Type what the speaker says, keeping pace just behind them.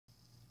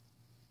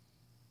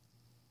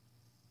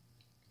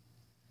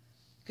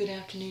Good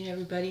afternoon,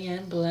 everybody,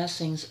 and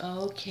blessings.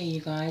 Okay,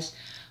 you guys,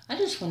 I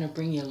just want to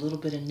bring you a little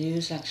bit of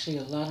news, actually,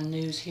 a lot of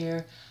news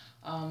here.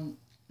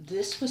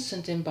 This was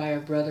sent in by our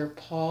brother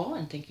Paul,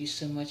 and thank you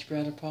so much,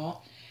 brother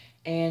Paul.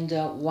 And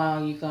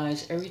wow, you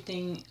guys,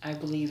 everything I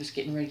believe is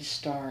getting ready to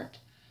start.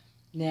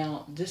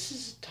 Now, this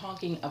is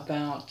talking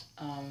about,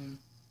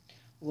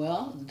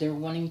 well, they're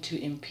wanting to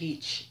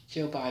impeach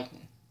Joe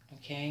Biden,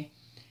 okay?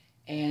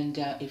 And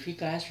if you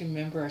guys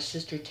remember our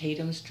sister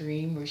Tatum's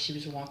dream where she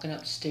was walking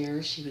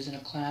upstairs, she was in a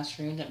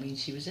classroom, that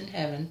means she was in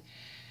heaven,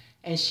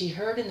 and she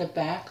heard in the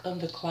back of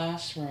the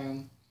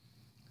classroom,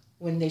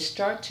 when they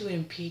start to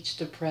impeach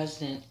the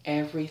president,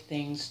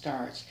 everything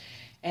starts.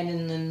 And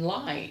in the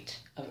light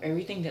of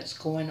everything that's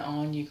going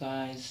on, you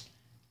guys,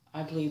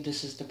 I believe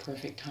this is the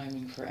perfect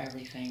timing for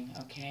everything,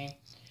 okay?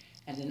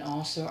 And then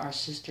also our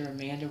sister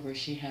Amanda, where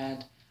she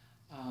had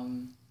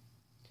um,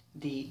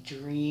 the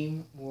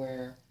dream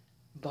where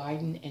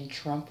Biden and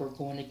Trump were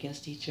going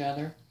against each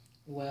other.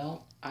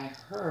 Well, I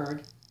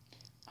heard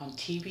on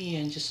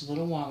TVN just a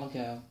little while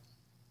ago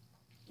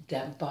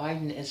that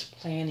Biden is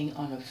planning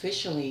on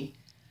officially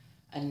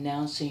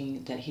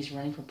announcing that he's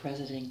running for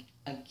president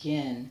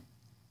again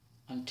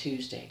on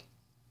Tuesday.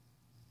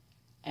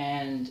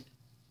 And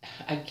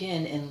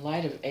again, in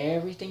light of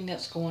everything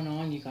that's going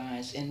on, you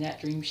guys, in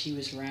that dream she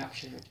was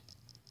raptured.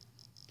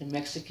 The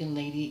Mexican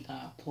lady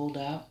pulled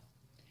up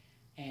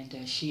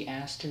and she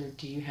asked her,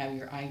 "Do you have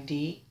your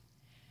ID?"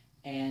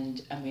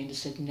 And Amanda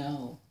said,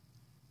 "No."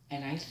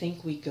 And I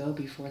think we go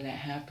before that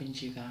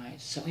happens, you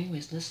guys. So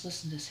anyways, let's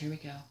listen to this. Here we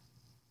go.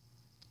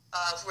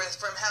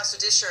 From House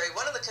Judiciary,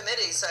 one of the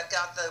committees that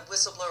got the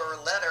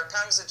whistleblower letter,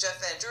 Congressman Jeff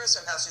Van Drew is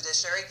from House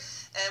Judiciary,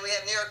 and we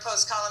have New York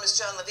Post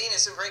columnist John Levine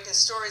who's been breaking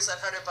stories on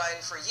Hunter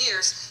Biden for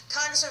years.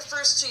 Congressman,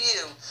 first to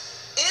you,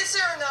 is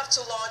there enough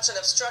to launch an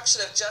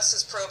obstruction of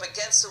justice probe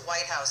against the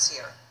White House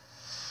here?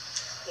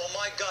 Well,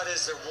 my gut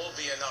is there will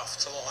be enough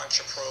to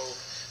launch a probe.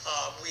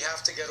 We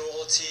have to get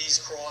all the T's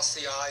crossed,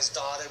 the I's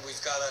dotted.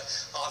 We've got to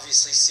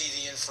obviously see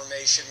the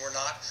information. We're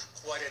not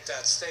quite at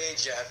that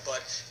stage yet,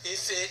 but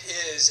if it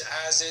is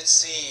as it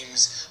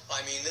seems, I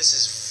mean, this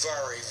is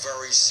very,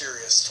 very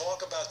serious.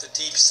 Talk about the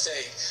deep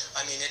state.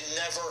 I mean, it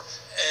never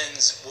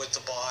ends with the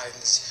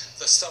Bidens.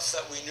 The stuff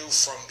that we knew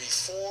from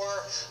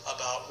before,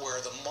 about where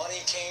the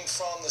money came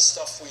from, the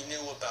stuff we knew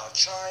about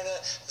China,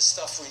 the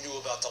stuff we knew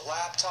about the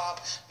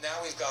laptop. Now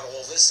we've got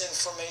all this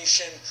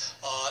information.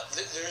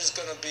 There's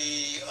going to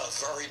be a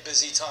very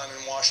busy time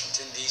in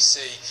Washington,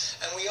 D.C.,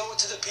 and we owe it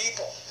to the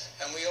people.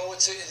 And we owe it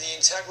to the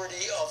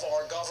integrity of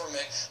our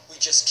government. We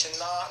just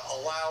cannot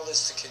allow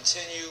this to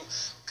continue.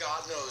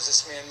 God knows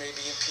this man may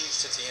be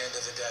impeached at the end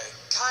of the day.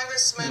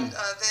 Congressman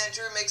Van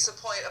Drew makes a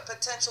point, a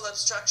potential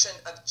obstruction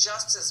of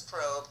justice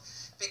probe,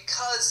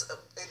 because,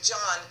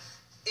 John,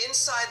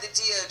 inside the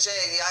DOJ,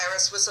 the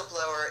IRS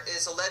whistleblower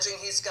is alleging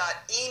he's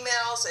got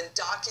emails and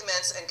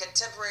documents and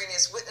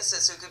contemporaneous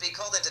witnesses who could be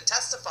called in to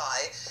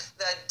testify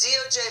that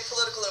DOJ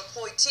political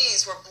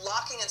appointees were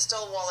blocking and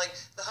stonewalling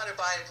the Hunter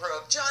Biden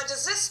probe. John,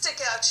 does this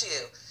stick out to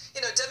you? You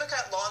know,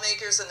 Democrat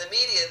lawmakers and the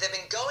media, they've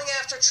been going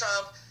after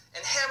Trump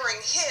and hammering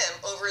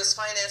him over his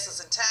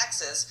finances and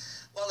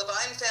taxes, while the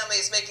Biden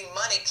family is making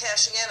money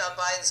cashing in on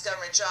Biden's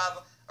government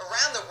job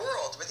around the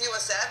world with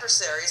U.S.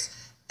 adversaries,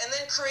 and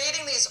then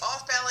creating these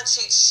off-balance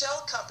sheet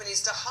shell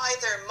companies to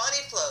hide their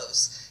money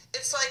flows.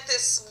 It's like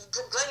this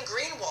Glenn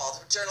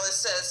Greenwald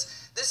journalist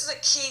says, this is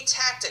a key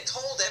tactic.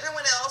 Hold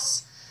everyone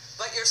else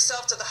but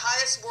yourself to the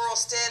highest moral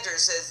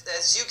standards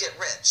as you get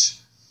rich.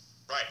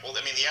 Right. Well,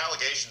 I mean, the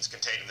allegations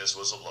contained in this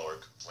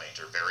whistleblower complaint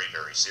are very,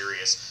 very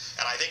serious,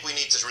 and I think we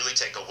need to really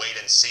take a wait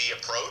and see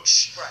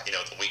approach. Right. We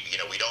don't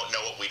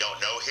know what we don't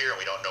know here, and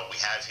we don't know what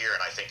we have here,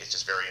 and I think it's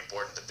just very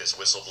important that this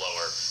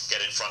whistleblower get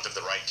in front of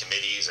the right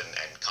committees and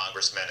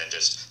congressmen and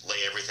just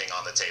lay everything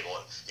on the table.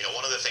 And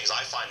one of the things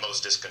I find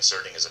most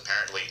disconcerting is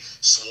apparently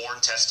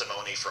sworn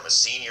testimony from a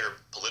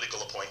senior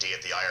political appointee at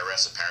the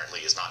IRS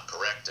apparently is not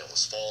correct and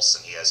was false,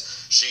 and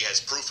she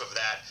has proof of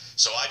that.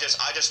 So I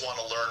just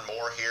want to learn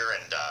more here,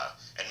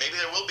 and maybe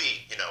there will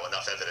be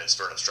enough evidence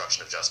for an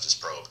obstruction of justice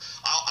probe.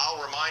 I'll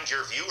remind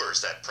your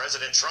viewers that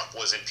President Trump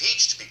was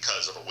impeached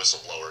because of a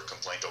whistleblower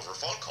complaint over a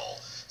phone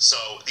call.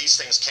 So these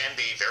things can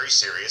be very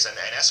serious and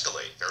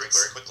escalate very,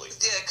 very quickly.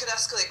 Yeah, it could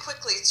escalate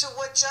quickly. To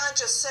what John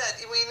just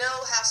said, we know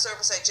House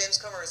Oversight, James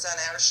Comer was on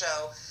our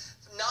show,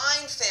 9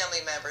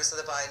 family members of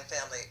the Biden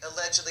family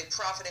allegedly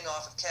profiting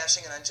off of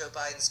cashing in on Joe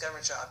Biden's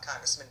government job,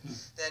 Congressman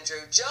Van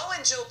Drew. Joe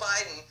and Jill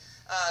Biden,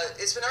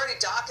 it's been already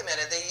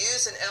documented, they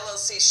use an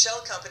LLC shell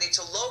company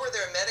to lower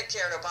their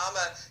Medicare and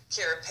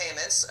Obamacare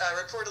payments,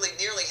 reportedly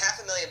nearly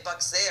 $500,000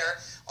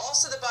 there.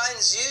 Also, the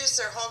Bidens used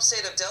their home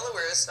state of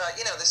Delaware's,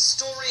 the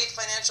storied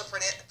financial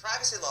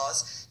privacy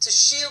laws to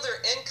shield their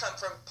income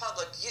from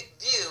public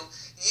view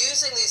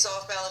using these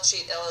off-balance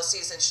sheet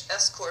LLCs and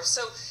S-Corps.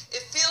 So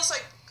it feels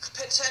like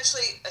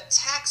potentially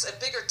a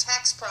bigger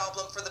tax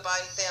problem for the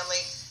Biden family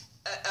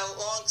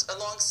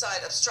alongside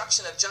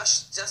obstruction of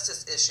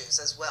justice issues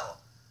as well.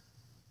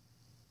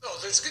 No,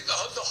 there's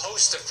the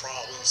host of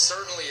problems.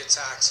 Certainly a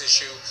tax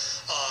issue,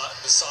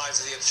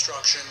 besides the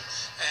obstruction,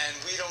 and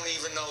we don't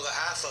even know the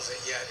half of it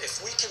yet. If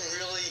we can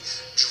really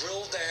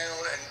drill down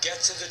and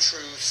get to the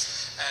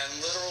truth and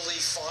literally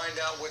find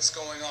out what's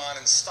going on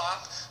and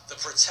stop the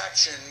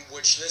protection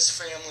which this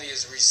family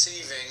is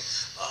receiving,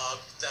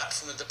 that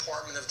from the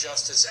Department of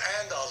Justice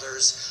and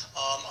others,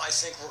 I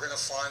think we're going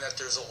to find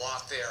that there's a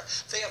lot there.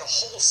 They had a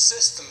whole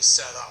system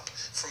set up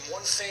from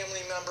one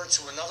family member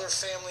to another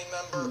family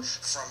member,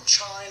 from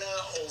China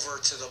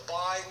over to the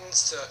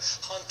Bidens to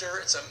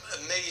Hunter. It's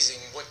amazing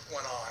what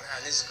went on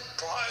and has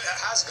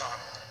gone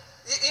on.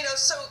 You know,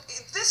 so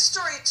this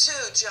story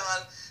too,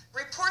 John,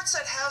 reports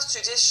that House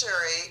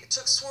Judiciary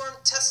took sworn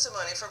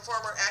testimony from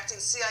former acting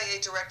CIA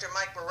Director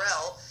Mike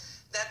Morrell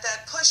that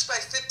push by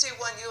 51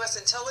 U.S.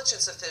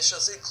 intelligence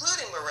officials,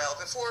 including Morrell,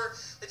 before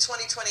the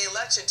 2020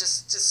 election to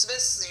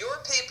dismiss your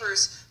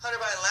paper's Hunter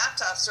Biden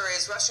laptop story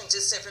as Russian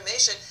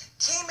disinformation,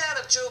 came out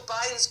of Joe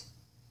Biden's